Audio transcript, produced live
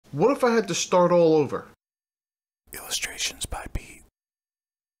What if I had to start all over? Illustrations by Pete.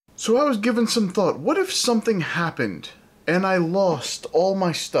 So I was given some thought. What if something happened and I lost all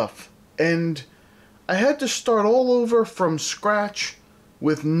my stuff and I had to start all over from scratch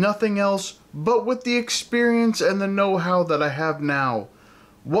with nothing else but with the experience and the know-how that I have now?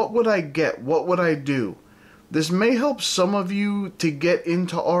 What would I get? What would I do? This may help some of you to get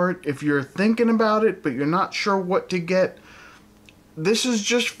into art if you're thinking about it but you're not sure what to get. This is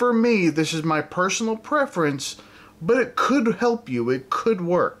just for me. This is my personal preference, but it could help you. It could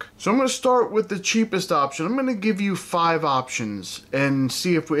work. So I'm going to start with the cheapest option. I'm going to give you 5 options and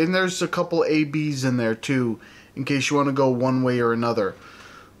see if and there's a couple ABs in there too, in case you want to go one way or another.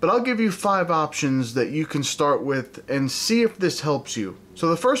 But I'll give you 5 options that you can start with and see if this helps you. So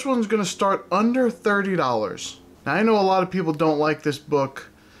the first one's going to start under $30. Now I know a lot of people don't like this book,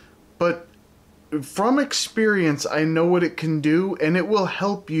 but from experience, I know what it can do, and it will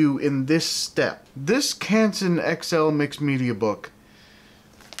help you in this step. This Canson XL Mixed Media book,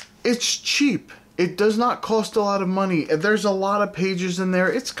 it's cheap. It does not cost a lot of money. There's a lot of pages in there.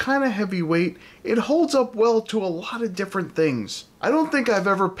 It's kind of heavyweight. It holds up well to a lot of different things. I don't think I've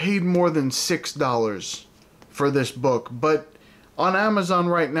ever paid more than $6 for this book, but on Amazon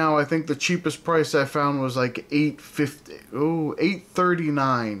right now, I think the cheapest price I found was like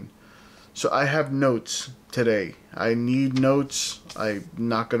 $8.39. So I have notes today. I need notes. I'm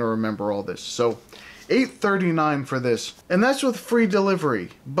not going to remember all this. So $8.39 for this. And that's with free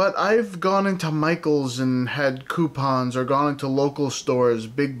delivery. But I've gone into Michael's and had coupons, or gone into local stores,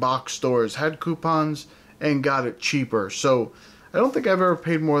 big box stores, had coupons and got it cheaper. So I don't think I've ever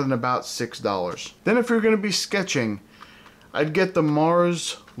paid more than about $6. Then if you're going to be sketching, I'd get the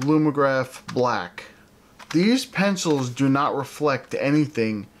Mars Lumograph Black. These pencils do not reflect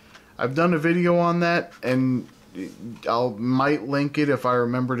anything. I've done a video on that, and might link it if I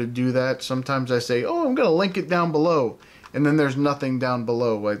remember to do that. Sometimes I say, oh, I'm going to link it down below, and then there's nothing down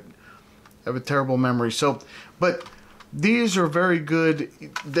below. I have a terrible memory. So, but these are very good.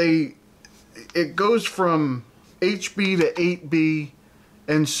 It goes from HB to 8B,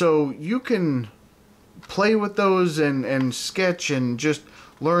 and so you can play with those and sketch and just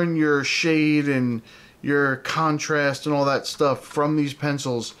learn your shade and your contrast and all that stuff from these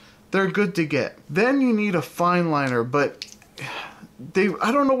pencils. They're good to get. Then you need a fine liner, but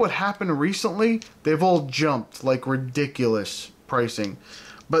I don't know what happened recently. They've all jumped like ridiculous pricing.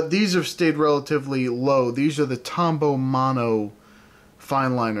 But these have stayed relatively low. These are the Tombow Mono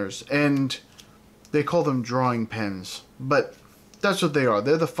fine liners, and they call them drawing pens, but that's what they are.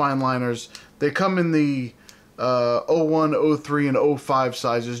 They're the fine liners. They come in the 01, 03, and 05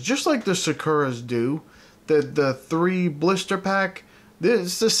 sizes, just like the Sakuras do. The 3 blister pack,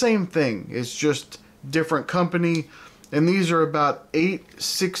 it's the same thing. It's just different company, and these are about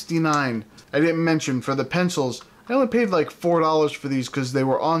 $8.69. I didn't mention for the pencils, I only paid like $4 for these because they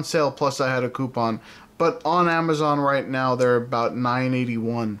were on sale, plus I had a coupon. But on Amazon right now, they're about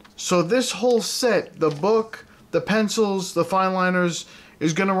 $9.81. So this whole set, the book, the pencils, the fine liners,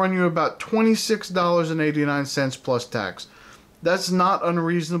 is going to run you about $26.89 plus tax. That's not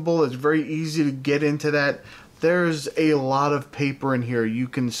unreasonable. It's very easy to get into that. There's a lot of paper in here. You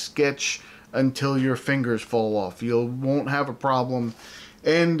can sketch until your fingers fall off. You won't have a problem,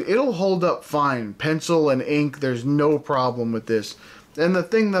 and it'll hold up fine. Pencil and ink, there's no problem with this. And the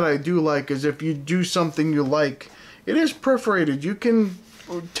thing that I do like is if you do something you like, it is perforated. You can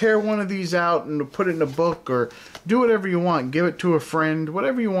tear one of these out and put it in a book, or do whatever you want. Give it to a friend,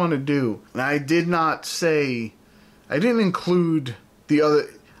 whatever you want to do. And I did not say, I didn't include the other.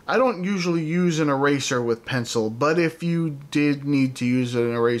 I don't usually use an eraser with pencil, but if you did need to use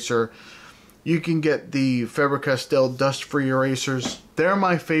an eraser, you can get the Faber-Castell dust-free erasers. They're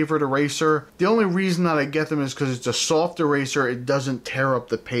my favorite eraser. The only reason that I get them is because it's a soft eraser. It doesn't tear up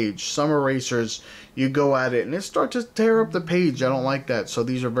the page. Some erasers, you go at it and it starts to tear up the page. I don't like that. So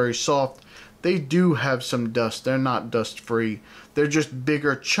these are very soft. They do have some dust. They're not dust-free. They're just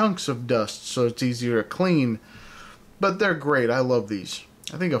bigger chunks of dust, so it's easier to clean. But they're great. I love these.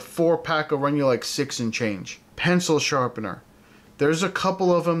 I think a 4-pack will run you like $6 and change. Pencil sharpener. There's a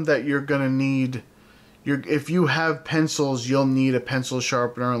couple of them that you're going to need. If you have pencils, you'll need a pencil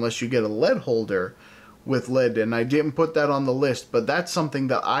sharpener unless you get a lead holder with lead. And I didn't put that on the list, but that's something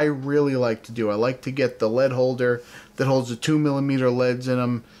that I really like to do. I like to get the lead holder that holds the 2mm leads in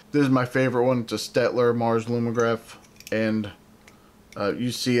them. This is my favorite one. It's a Staedtler Mars Lumograph. And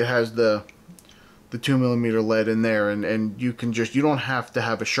you see it has the 2mm lead in there. And you don't have to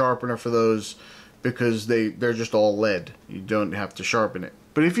have a sharpener for those, because they're just all lead. You don't have to sharpen it.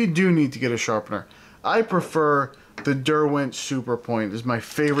 But if you do need to get a sharpener, I prefer The Derwent Super Point is my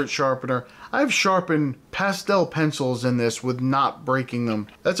favorite sharpener. I've sharpened pastel pencils in this with not breaking them.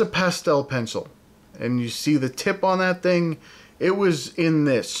 That's a pastel pencil. And you see the tip on that thing? It was in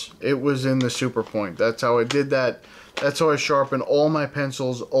this. It was in the Super Point. That's how I did that. That's how I sharpen all my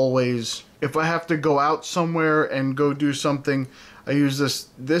pencils always. If I have to go out somewhere and go do something, I use this.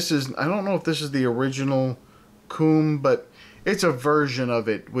 This is, I don't know if this is the original Coom, but it's a version of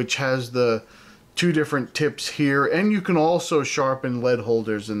it which has the 2 different tips here, and you can also sharpen lead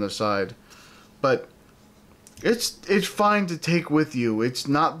holders in the side. But it's fine to take with you. It's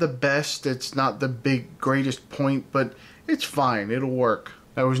not the best, it's not the greatest point, but it's fine, it'll work.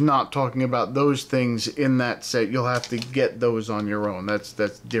 I was not talking about those things in that set. You'll have to get those on your own. That's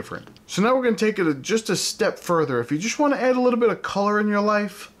different. So now we're going to take it just a step further. If you just want to add a little bit of color in your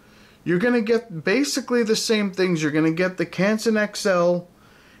life, you're going to get basically the same things. You're going to get the Canson XL,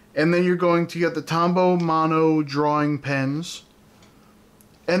 and then you're going to get the Tombow Mono drawing pens,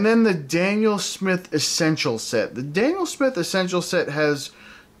 and then the Daniel Smith Essential set. The Daniel Smith Essential set has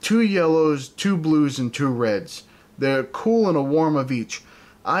 2 yellows, 2 blues, and 2 reds. They're cool and a warm of each.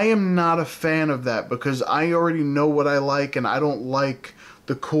 I am not a fan of that because I already know what I like, and I don't like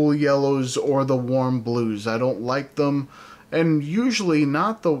the cool yellows or the warm blues. I don't like them, and usually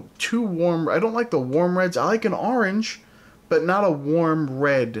not the too warm. I don't like the warm reds. I like an orange, but not a warm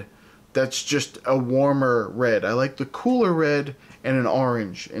red that's just a warmer red. I like the cooler red and an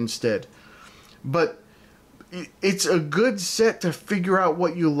orange instead. But it's a good set to figure out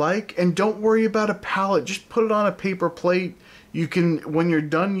what you like, and don't worry about a palette. Just put it on a paper plate. You can, when you're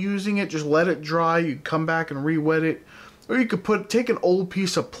done using it, just let it dry. You can come back and re-wet it. Or you could take an old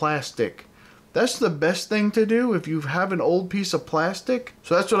piece of plastic. That's the best thing to do if you have an old piece of plastic.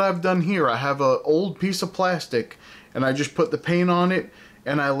 So that's what I've done here. I have an old piece of plastic, and I just put the paint on it,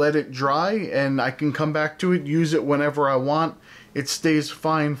 and I let it dry, and I can come back to it, use it whenever I want. It stays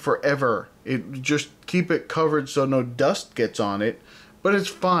fine forever. It just keep it covered so no dust gets on it, but it's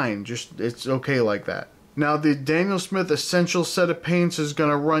fine. Just, it's okay like that. Now the Daniel Smith Essential set of paints is going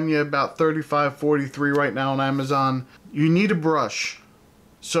to run you about $35.43 right now on Amazon. You need a brush.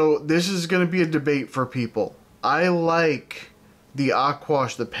 So this is going to be a debate for people. I like the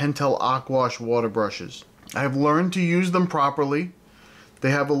Aquash, the Pentel Aquash water brushes. I've learned to use them properly.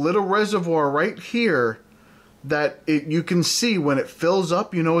 They have a little reservoir right here that you can see when it fills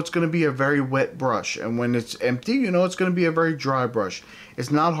up, you know it's going to be a very wet brush. And when it's empty, you know it's going to be a very dry brush. It's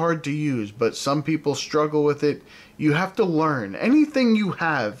not hard to use, but some people struggle with it. You have to learn. Anything you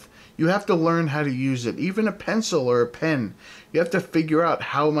have to learn how to use it. Even a pencil or a pen. You have to figure out,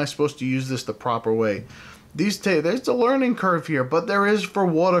 how am I supposed to use this the proper way? There's a learning curve here, but there is for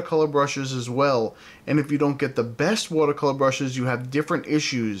watercolor brushes as well. And if you don't get the best watercolor brushes, you have different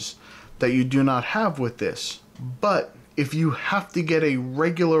issues that you do not have with this. But if you have to get a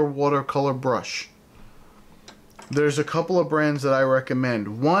regular watercolor brush, there's a couple of brands that I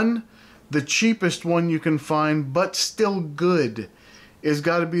recommend. One, the cheapest one you can find, but still good, is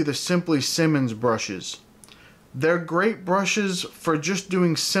got to be the Simply Simmons brushes. They're great brushes for just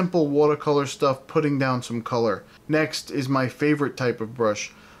doing simple watercolor stuff, putting down some color. Next is my favorite type of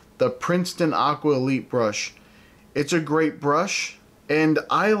brush, the Princeton Aqua Elite brush. It's a great brush, and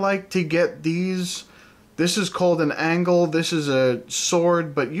I like to get these. This is called an angle. This is a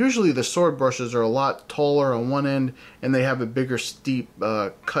sword, but usually the sword brushes are a lot taller on one end, and they have a bigger steep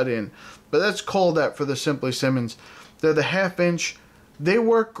cut in. But that's called that for the Simply Simmons. They're the 1/2 inch. They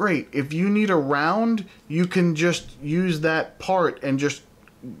work great. If you need a round, you can just use that part and just,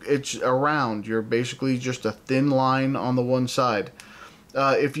 it's a round. You're basically just a thin line on the one side.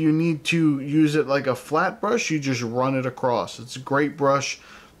 If you need to use it like a flat brush, you just run it across. It's a great brush.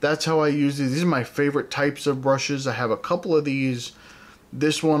 That's how I use these. These are my favorite types of brushes. I have a couple of these.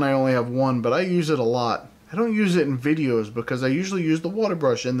 This one I only have one, but I use it a lot. I don't use it in videos because I usually use the water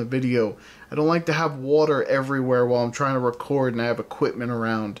brush in the video. I don't like to have water everywhere while I'm trying to record and I have equipment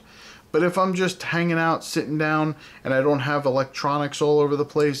around. But if I'm just hanging out, sitting down, and I don't have electronics all over the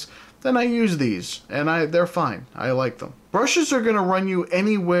place, then I use these, and they're fine. I like them. Brushes are going to run you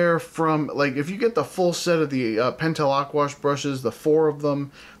anywhere from, like, if you get the full set of the Pentel Aquash brushes, the 4 of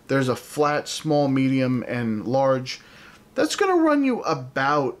them, there's a flat, small, medium, and large. That's going to run you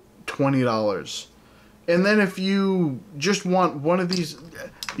about $20. And then if you just want one of these,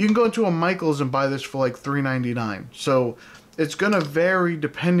 you can go into a Michael's and buy this for like $3.99. So it's going to vary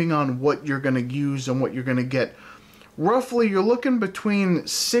depending on what you're going to use and what you're going to get. Roughly, you're looking between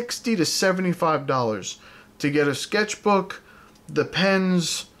 $60 to $75 to get a sketchbook, the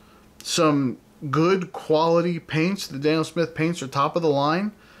pens, some good quality paints. The Daniel Smith paints are top of the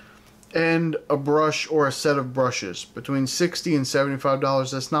line. and a brush or a set of brushes. Between $60 and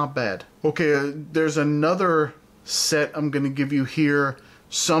 $75, that's not bad. Okay, there's another set I'm going to give you here.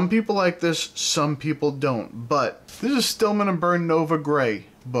 Some people like this, some people don't. But this is Stillman & Bird Nova Gray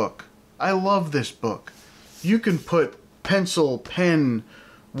book. I love this book. You can put pencil, pen,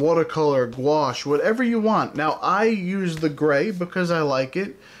 watercolor, gouache, whatever you want. Now, I use the gray because I like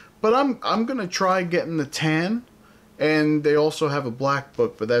it, but I'm going to try getting the tan. And they also have a black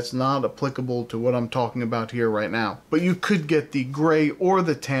book, but that's not applicable to what I'm talking about here right now. But you could get the gray or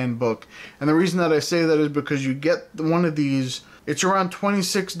the tan book. And the reason that I say that is because you get one of these, it's around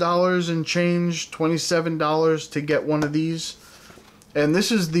 $26 and change, $27 to get one of these. And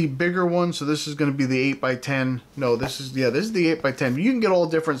this is the bigger one, so this is going to be the 8x10. No, this is the 8x10. You can get all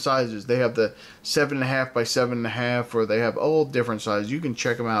different sizes. They have the 7.5 by 7.5, or they have all different sizes. You can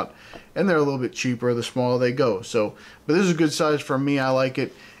check them out, and they're a little bit cheaper the smaller they go. So, but this is a good size for me. I like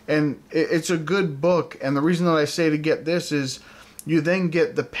it, and it's a good book. And the reason that I say to get this is, you then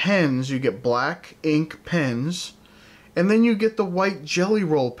get the pens. You get black ink pens, and then you get the white jelly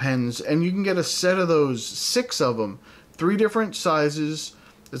roll pens, and you can get a set of those, 6 of them. 3 different sizes.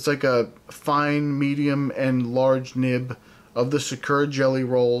 It's like a fine, medium, and large nib of the Sakura jelly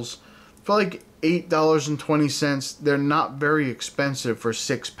rolls for like $8.20. They're not very expensive for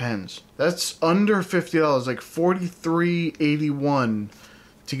 6 pens. That's under $50, like $43.81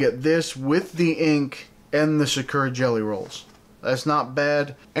 to get this with the ink and the Sakura jelly rolls. That's not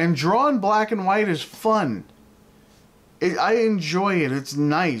bad. And drawing black and white is fun. I enjoy it. It's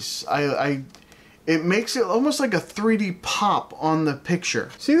nice. It makes it almost like a 3D pop on the picture.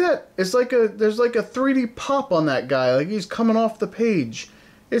 See that? It's like there's like a 3D pop on that guy, like he's coming off the page.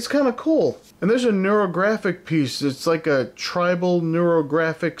 It's kind of cool. And there's a neurographic piece. It's like a tribal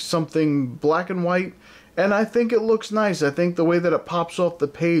neurographic something, black and white. And I think it looks nice. I think the way that it pops off the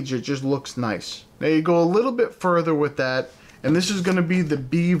page, it just looks nice. Now you go a little bit further with that, and this is going to be the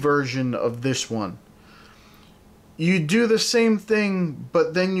B version of this one. You do the same thing,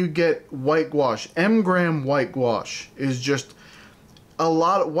 but then you get white gouache. M-gram white gouache is just a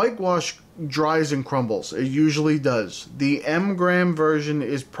lot. White gouache dries and crumbles. It usually does. The M-gram version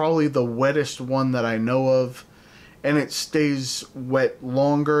is probably the wettest one that I know of, and it stays wet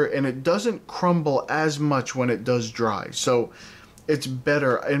longer, and it doesn't crumble as much when it does dry. So it's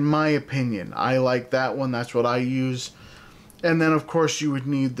better, in my opinion. I like that one. That's what I use. And then, of course, you would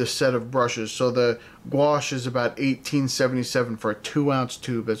need the set of brushes. So the gouache is about $18.77 for a 2-ounce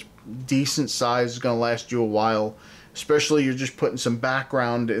tube. That's decent size. It's going to last you a while. Especially you're just putting some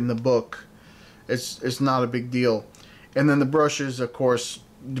background in the book. It's not a big deal. And then the brushes, of course,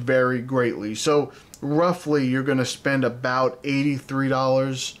 vary greatly. So roughly you're going to spend about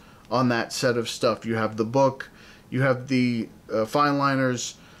 $83 on that set of stuff. You have the book, you have the fine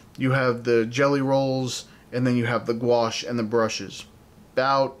liners, you have the jelly rolls, and then you have the gouache and the brushes.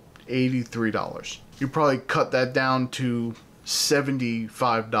 About $83. You probably cut that down to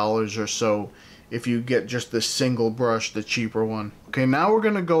 $75 or so if you get just the single brush, the cheaper one. Okay, now we're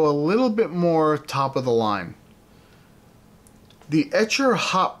going to go a little bit more top of the line. The Etcher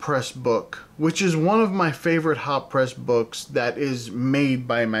Hot Press book, which is one of my favorite hot press books that is made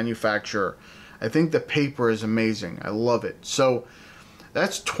by a manufacturer. I think the paper is amazing. I love it. So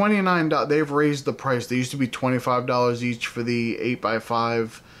that's $29. They've raised the price. They used to be $25 each for the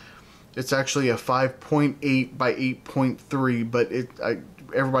 8x5. It's actually a 5.8 by 8.3, but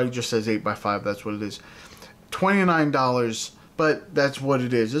everybody just says 8x5. That's what it is. $29, but that's what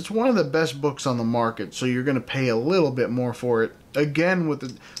it is. It's one of the best books on the market, so you're going to pay a little bit more for it. Again,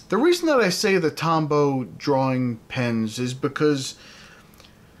 with the reason that I say the Tombow drawing pens is because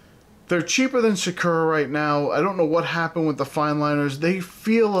they're cheaper than Sakura right now. I don't know what happened with the fine liners. They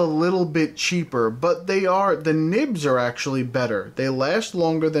feel a little bit cheaper, but the nibs are actually better. They last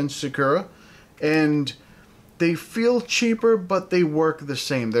longer than Sakura, and they feel cheaper, but they work the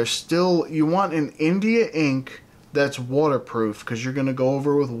same. They're still, you want an India ink that's waterproof, because you're going to go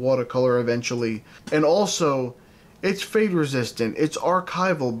over with watercolor eventually. And also, it's fade resistant. It's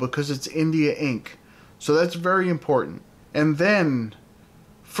archival because it's India ink. So that's very important. And then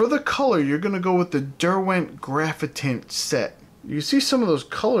for the color, you're going to go with the Derwent Graphitint set. You see some of those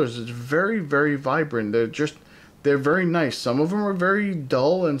colors, it's very, very vibrant. They're very nice. Some of them are very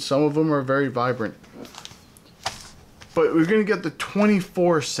dull and some of them are very vibrant. But we're going to get the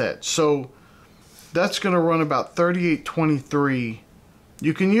 24 set. So that's going to run about $38.23.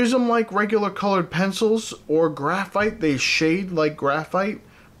 You can use them like regular colored pencils or graphite. They shade like graphite,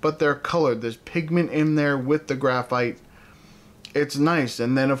 but they're colored. There's pigment in there with the graphite. It's nice.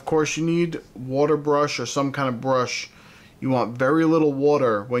 And then, of course, you need water brush or some kind of brush. You want very little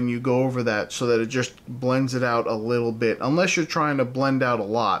water when you go over that so that it just blends it out a little bit, unless you're trying to blend out a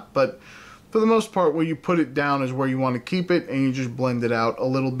lot. But for the most part, where you put it down is where you want to keep it, and you just blend it out a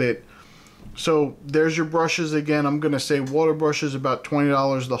little bit. So there's your brushes again. I'm going to say water brushes about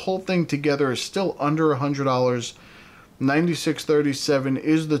 $20. The whole thing together is still under $100. $96.37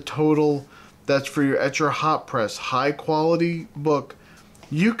 is the total. That's for your Etcher hot press, high quality book.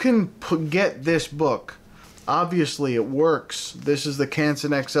 You can get this book. Obviously it works. This is the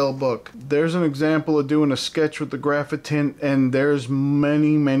Canson XL book. There's an example of doing a sketch with the Graphitint, and there's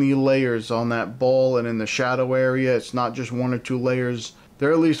many layers on that ball and in the shadow area. It's not just 1 or 2 layers. There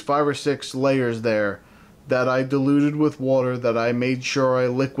are at least 5 or 6 layers there that I diluted with water, that I made sure I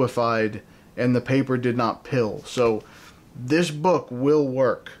liquefied, and the paper did not pill. So this book will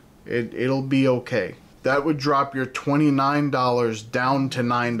work. It'll be okay. That would drop your $29 down to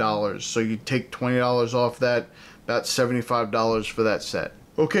 $9. So you take $20 off that, about $75 for that set.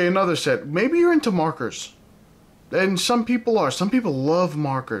 Okay, another set. Maybe you're into markers. And some people are. Some people love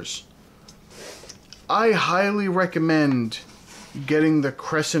markers. I highly recommend getting the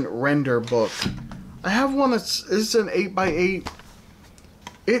Crescent Render book. I have one it's an 8x8.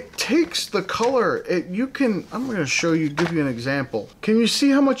 It takes the color. I'm going to show you, give you an example. Can you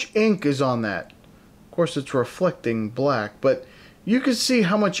see how much ink is on that? Of course, it's reflecting black, but you can see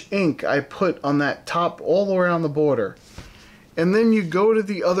how much ink I put on that top all around the border. And then you go to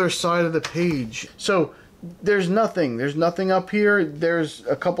the other side of the page. So there's nothing up here. There's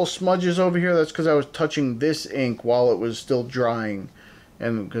a couple smudges over here. That's because I was touching this ink while it was still drying,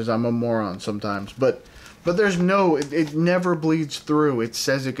 and because I'm a moron sometimes. But there's it never bleeds through. It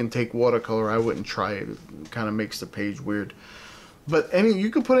says it can take watercolor. I wouldn't try it. It kind of makes the page weird. But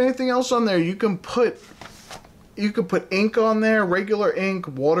you can put anything else on there. You can put ink on there, regular ink,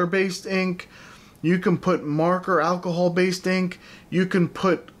 water-based ink. You can put marker, alcohol-based ink. You can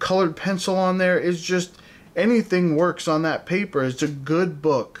put colored pencil on there. It's just anything works on that paper. It's a good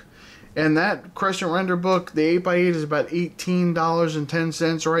book. And that Crescent Render book, the 8x8, is about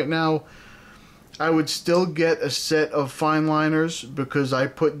 $18.10 right now. I would still get a set of fine liners because I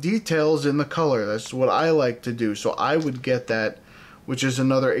put details in the color. That's what I like to do. So I would get that, which is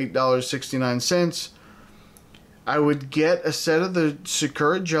another $8.69. I would get a set of the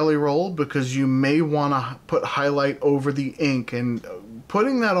Sakura Jelly Roll because you may want to put highlight over the ink, and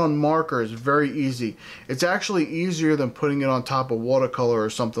putting that on marker is very easy. It's actually easier than putting it on top of watercolor or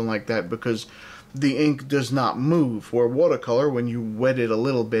something like that because the ink does not move. Where watercolor, when you wet it a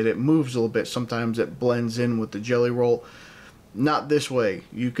little bit, it moves a little bit. Sometimes it blends in with the Jelly Roll. Not this way.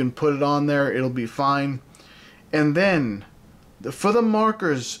 You can put it on there, it'll be fine. And then for the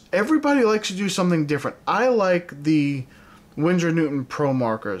markers, everybody likes to do something different. I like the Winsor Newton Pro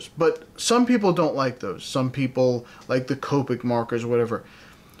markers, but some people don't like those. Some people like the Copic markers, whatever.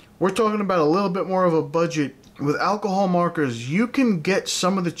 We're talking about a little bit more of a budget. With alcohol markers, you can get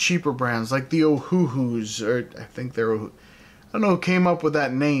some of the cheaper brands, like the Ohuhus, or I think they're, I don't know who came up with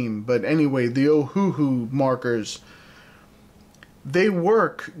that name, but anyway, the Ohuhu markers, they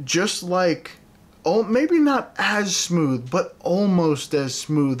work just like, maybe not as smooth, but almost as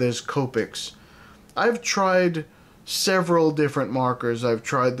smooth as Copics. I've tried several different markers. I've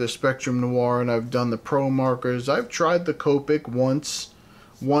tried the Spectrum Noir, and I've done the Pro markers. I've tried the Copic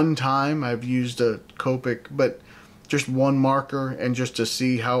one time. I've used a Copic, but just one marker, and just to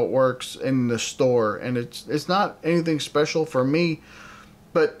see how it works in the store. And it's not anything special for me,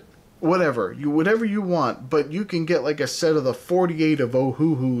 but whatever you want. But you can get like a set of the 48 of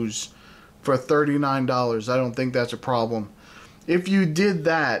Ohuhus for $39. I don't think that's a problem. If you did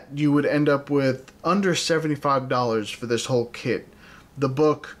that, you would end up with under $75 for this whole kit. The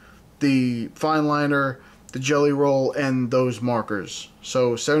book, the fine liner, the Jelly Roll, and those markers.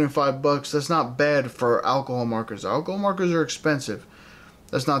 So $75, that's not bad for alcohol markers. Alcohol markers are expensive.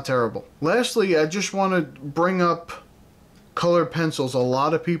 That's not terrible. Lastly, I just want to bring up colored pencils. A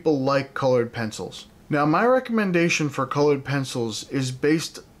lot of people like colored pencils. Now, my recommendation for colored pencils is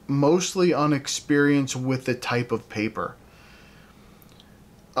based mostly on experience with the type of paper.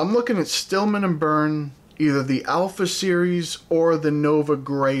 I'm looking at Stillman & Byrne, either the Alpha series or the Nova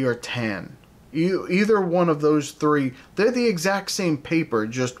Gray or Tan. Either one of those three, they're the exact same paper,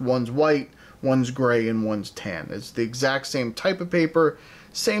 just one's white, one's gray, and one's tan. It's the exact same type of paper,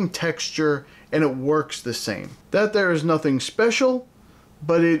 same texture, and it works the same. That there is nothing special,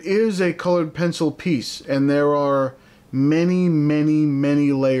 but it is a colored pencil piece, and there are many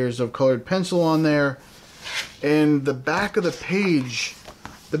layers of colored pencil on there. And the back of the page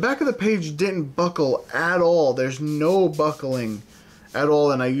didn't buckle at all. There's no buckling at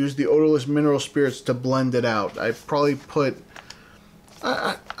all, and I use the odorless mineral spirits to blend it out. I probably put,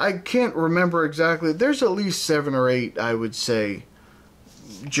 I can't remember exactly, there's at least 7 or 8, I would say,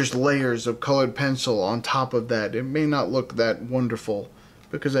 just layers of colored pencil on top of that. It may not look that wonderful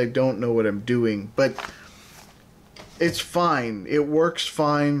because I don't know what I'm doing, but it's fine. It works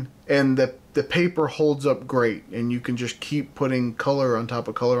fine, and the paper holds up great, and you can just keep putting color on top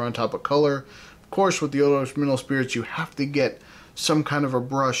of color on top of color. Of course, with the odorless mineral spirits, you have to get some kind of a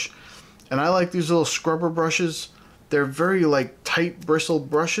brush, and I like these little scrubber brushes. They're very like tight bristled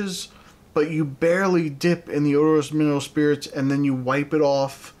brushes, but you barely dip in the odorless mineral spirits, and then you wipe it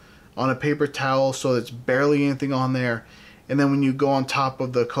off on a paper towel so it's barely anything on there, and then when you go on top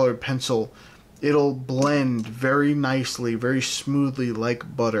of the colored pencil, it'll blend very nicely, very smoothly,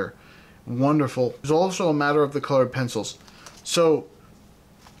 like butter. Wonderful. It's also a matter of the colored pencils. So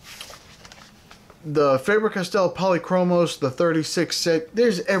the Faber-Castell Polychromos, the 36 set,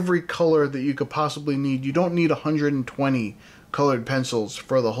 there's every color that you could possibly need. You don't need 120 colored pencils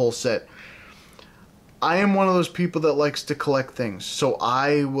for the whole set. I am one of those people that likes to collect things, so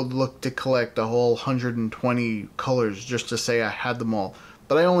I would look to collect a whole 120 colors just to say I had them all.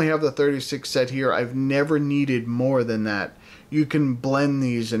 But I only have the 36 set here. I've never needed more than that. You can blend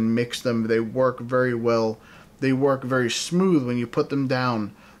these and mix them. They work very well. They work very smooth when you put them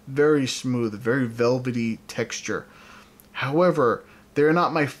down. Very smooth, very velvety texture. However, they're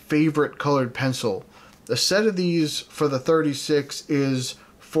not my favorite colored pencil. The set of these for the 36 is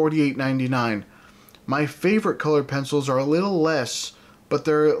 $48.99. My favorite colored pencils are a little less, but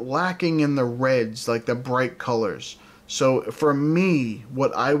they're lacking in the reds, like the bright colors. So for me,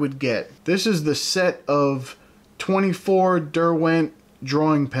 what I would get, this is the set of 24 Derwent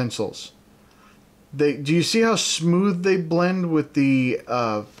drawing pencils. Do you see how smooth they blend with the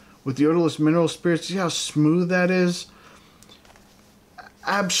odorless mineral spirits? See how smooth that is?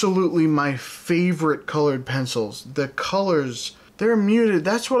 Absolutely my favorite colored pencils. The colors, they're muted.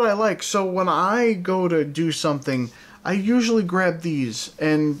 That's what I like. So when I go to do something, I usually grab these,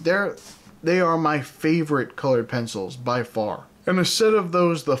 and they are my favorite colored pencils by far. And a set of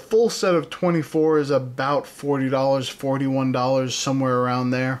those, the full set of 24 is about $40, $41, somewhere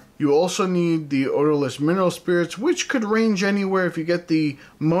around there. You also need the odorless mineral spirits, which could range anywhere. If you get the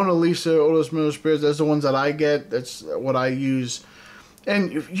Mona Lisa odorless mineral spirits, that's the ones that I get. That's what I use.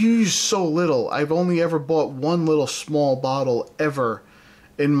 And if you use so little, I've only ever bought one little small bottle ever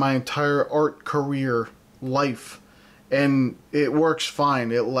in my entire art career life. And it works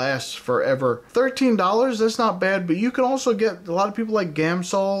fine. It lasts forever. $13, that's not bad, but you can also get, a lot of people like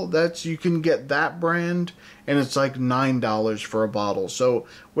Gamsol, you can get that brand, and it's like $9 for a bottle. So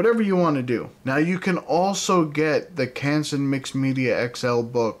whatever you want to do. Now you can also get the Canson Mixed Media XL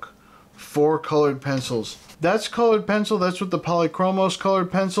book, 4 colored pencils. That's colored pencil, that's with the Polychromos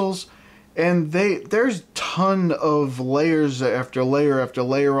colored pencils. And there's ton of layers after layer after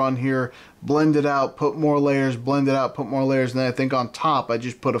layer on here. Blend it out, put more layers, blend it out, put more layers, and then I think on top I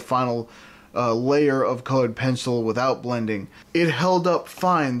just put a final layer of colored pencil without blending. It held up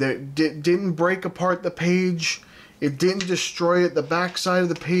fine. It didn't break apart the page. It didn't destroy it. The back side of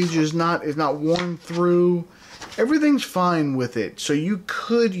the page is not worn through. Everything's fine with it. So you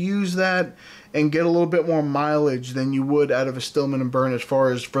could use that and get a little bit more mileage than you would out of a Stillman & Birn as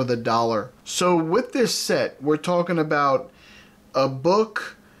far as for the dollar. So with this set, we're talking about a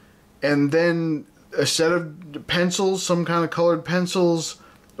book and then a set of pencils, some kind of colored pencils,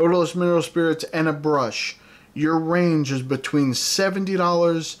 odorless mineral spirits, and a brush. Your range is between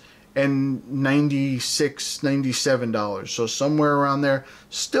 $70 and $96, $97. So somewhere around there,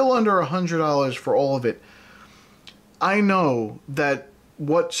 still under $100 for all of it. I know that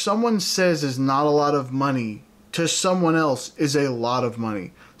what someone says is not a lot of money to someone else is a lot of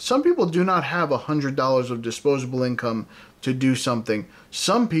money. Some people do not have $100 of disposable income to do something.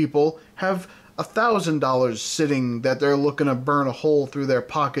 Some people have $1,000 sitting that they're looking to burn a hole through their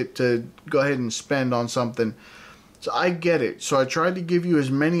pocket to go ahead and spend on something. So I get it. So I tried to give you as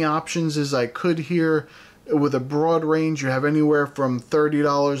many options as I could here. With a broad range, you have anywhere from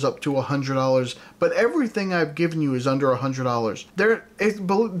 $30 up to $100, but everything I've given you is under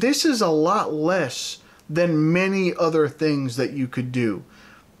 $100. This is a lot less than many other things that you could do.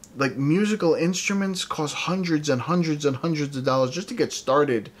 Like musical instruments cost hundreds and hundreds and hundreds of dollars just to get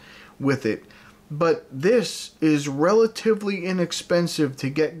started with it. But this is relatively inexpensive to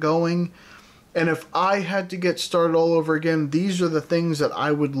get going. And if I had to get started all over again, these are the things that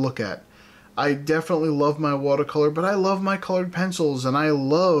I would look at. I definitely love my watercolor, but I love my colored pencils, and I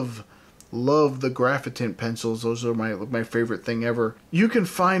love the graphitint pencils. Those are my favorite thing ever. You can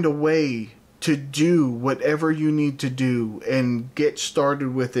find a way to do whatever you need to do and get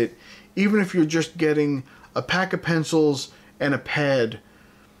started with it, even if you're just getting a pack of pencils and a pad.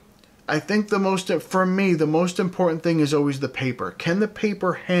 I think for me, the most important thing is always the paper. Can the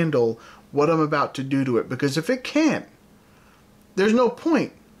paper handle what I'm about to do to it? Because if it can't, there's no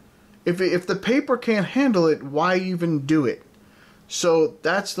point. If the paper can't handle it, why even do it? So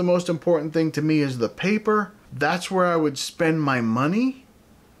that's the most important thing to me, is the paper. That's where I would spend my money.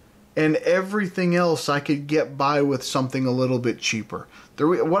 And everything else I could get by with something a little bit cheaper.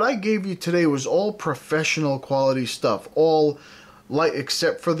 What I gave you today was all professional quality stuff. All light,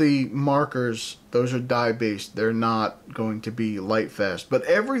 except for the markers. Those are dye based. They're not going to be light fast. But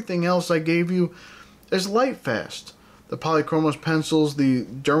everything else I gave you is light fast. The Polychromos pencils, the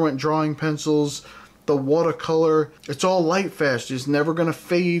Derwent drawing pencils, the watercolor. It's all light fast. It's never going to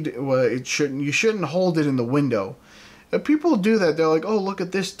fade. Well, you shouldn't hold it in the window. If people do that, they're like, oh, look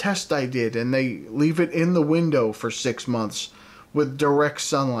at this test I did, and they leave it in the window for 6 months with direct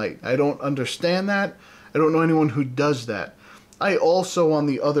sunlight. I don't understand that. I don't know anyone who does that. I also, on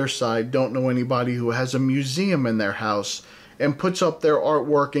the other side, don't know anybody who has a museum in their house and puts up their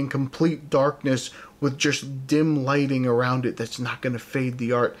artwork in complete darkness with just dim lighting around it that's not going to fade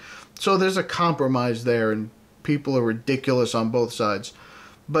the art. So there's a compromise there, and people are ridiculous on both sides.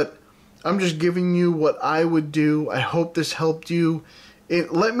 But I'm just giving you what I would do. I hope this helped you.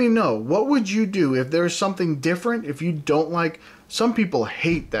 Let me know. What would you do if there's something different? If you don't like... Some people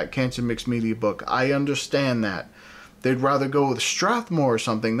hate that Canson Mixed Media book. I understand that. They'd rather go with Strathmore or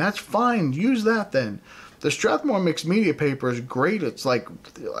something. That's fine. Use that then. The Strathmore Mixed Media paper is great. It's like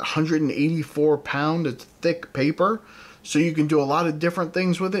 184 pound. It's thick paper. So you can do a lot of different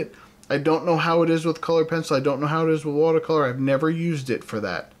things with it. I don't know how it is with colored pencil. I don't know how it is with watercolor. I've never used it for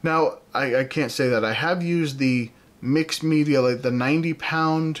that. Now, I can't say that. I have used the mixed media, like the 90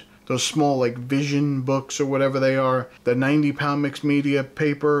 pound, those small like Vision books or whatever they are, the 90 pound mixed media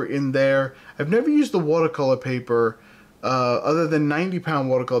paper in there. I've never used the watercolor paper other than 90 pound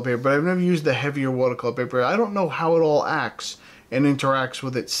watercolor paper, but I've never used the heavier watercolor paper. I don't know how it all acts and interacts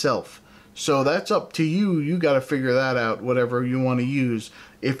with itself. So that's up to you. You got to figure that out, whatever you want to use.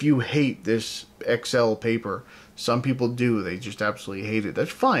 If you hate this XL paper, some people do. They just absolutely hate it. That's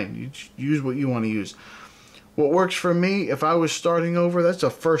fine. You just use what you want to use. What works for me, if I was starting over, that's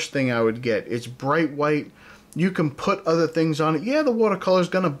the first thing I would get. It's bright white. You can put other things on it. Yeah, the watercolor is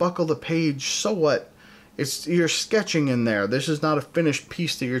going to buckle the page. So what? You're sketching in there. This is not a finished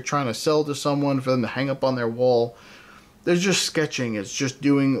piece that you're trying to sell to someone for them to hang up on their wall. There's just sketching. It's just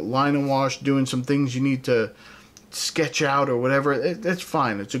doing line and wash, doing some things you need to sketch out or whatever. It's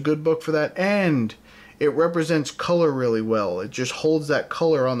fine. It's a good book for that. And it represents color really well. It just holds that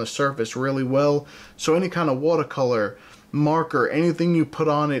color on the surface really well. So any kind of watercolor, marker, anything you put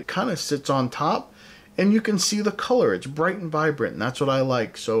on it kind of sits on top. And you can see the color. It's bright and vibrant. And that's what I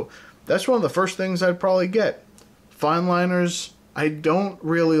like. So that's one of the first things I'd probably get. Fine liners. I don't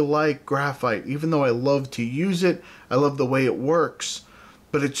really like graphite, even though I love to use it. I love the way it works,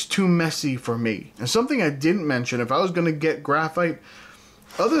 but it's too messy for me. And something I didn't mention, if I was going to get graphite,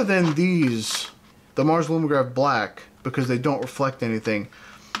 other than these, the Mars Lumograph Black, because they don't reflect anything,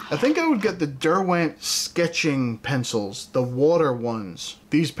 I think I would get the Derwent sketching pencils, the water ones.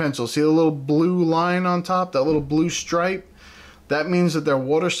 These pencils, see the little blue line on top, that little blue stripe? That means that they're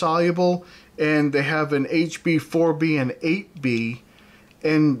water soluble, and they have an HB 4B and 8B,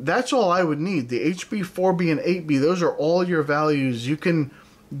 and that's all I would need. The HB 4B and 8B, those are all your values. You can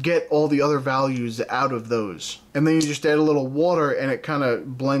get all the other values out of those. And then you just add a little water and it kind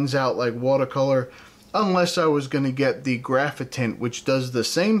of blends out like watercolor. Unless I was going to get the Graphitint, which does the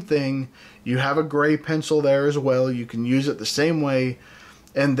same thing. You have a gray pencil there as well. You can use it the same way,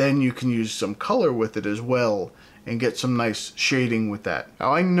 and then you can use some color with it as well and get some nice shading with that.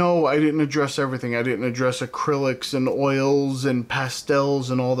 Now I know I didn't address everything. I didn't address acrylics and oils and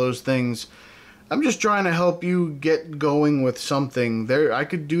pastels and all those things. I'm just trying to help you get going with something. I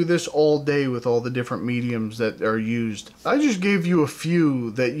could do this all day with all the different mediums that are used. I just gave you a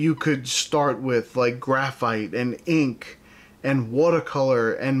few that you could start with, like graphite and ink and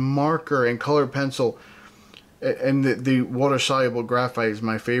watercolor and marker and colored pencil. And the water-soluble graphite is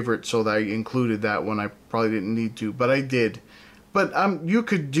my favorite, so that I included that one. I probably didn't need to, but I did. But you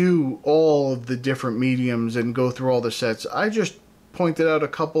could do all of the different mediums and go through all the sets. I just pointed out a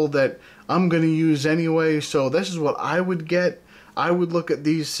couple that I'm going to use anyway, so this is what I would get. I would look at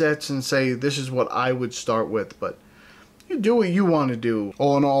these sets and say, this is what I would start with, but you do what you want to do.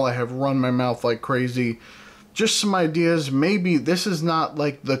 All in all, I have run my mouth like crazy. Just some ideas. Maybe this is not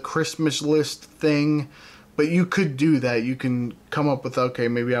like the Christmas list thing, But you could do that. You can come up with, okay,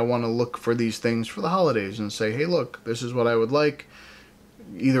 maybe I want to look for these things for the holidays and say, hey, look, this is what I would like.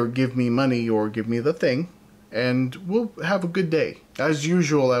 Either give me money or give me the thing, and we'll have a good day. As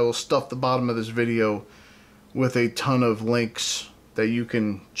usual, I will stuff the bottom of this video with a ton of links that you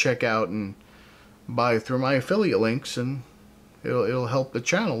can check out and buy through my affiliate links, and it'll help the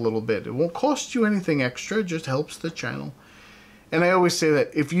channel a little bit. It won't cost you anything extra, it just helps the channel. And I always say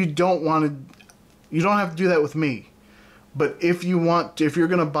that if you don't want to, you don't have to do that with me. But if you want to, if you're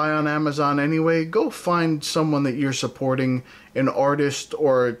going to buy on Amazon anyway, go find someone that you're supporting, an artist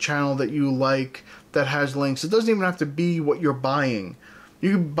or a channel that you like that has links. It doesn't even have to be what you're buying.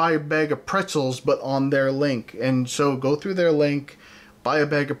 You can buy a bag of pretzels, but on their link. And so go through their link, buy a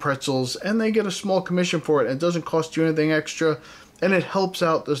bag of pretzels, and they get a small commission for it. And it doesn't cost you anything extra. And it helps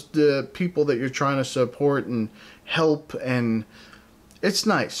out the people that you're trying to support and help. And it's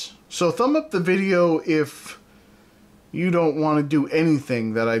nice. So thumb up the video if you don't want to do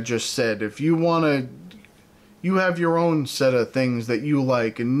anything that I just said. If you want to, you have your own set of things that you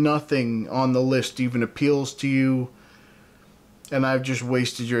like and nothing on the list even appeals to you, and I've just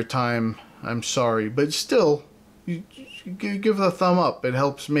wasted your time, I'm sorry. But still, you give it a thumb up. It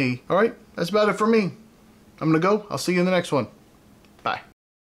helps me. Alright, that's about it for me. I'm going to go. I'll see you in the next one.